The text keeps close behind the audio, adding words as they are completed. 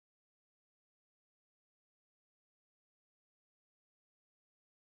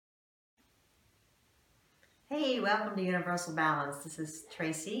Hey, welcome to Universal Balance. This is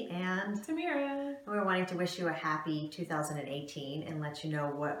Tracy and Tamira. we're wanting to wish you a happy 2018 and let you know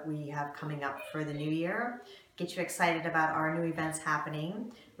what we have coming up for the new year. Get you excited about our new events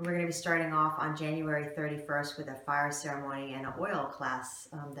happening. We're going to be starting off on January 31st with a fire ceremony and an oil class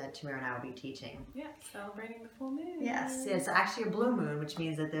that Tamira and I will be teaching. Yeah, celebrating the full moon. Yes, it's actually a blue moon, which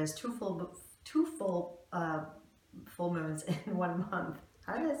means that there's two full moons in 1 month.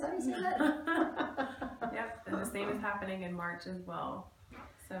 How do you say that? Yep, and the same is happening in March as well.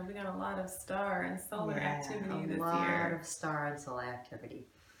 So we got a lot of star and solar activity this year. A lot of star and solar activity.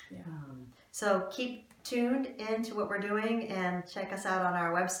 Yeah. So keep tuned into what we're doing and check us out on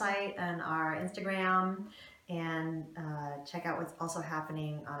our website and our Instagram, and check out what's also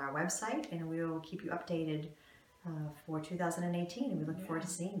happening on our website, and we will keep you updated for 2018, and we look forward to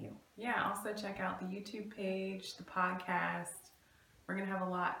seeing you. Yeah, also check out the YouTube page, the podcast. We're going to have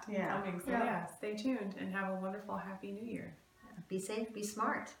a lot coming. So stay tuned and have a wonderful, happy new year. Be safe, be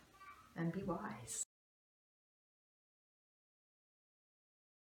smart, and be wise.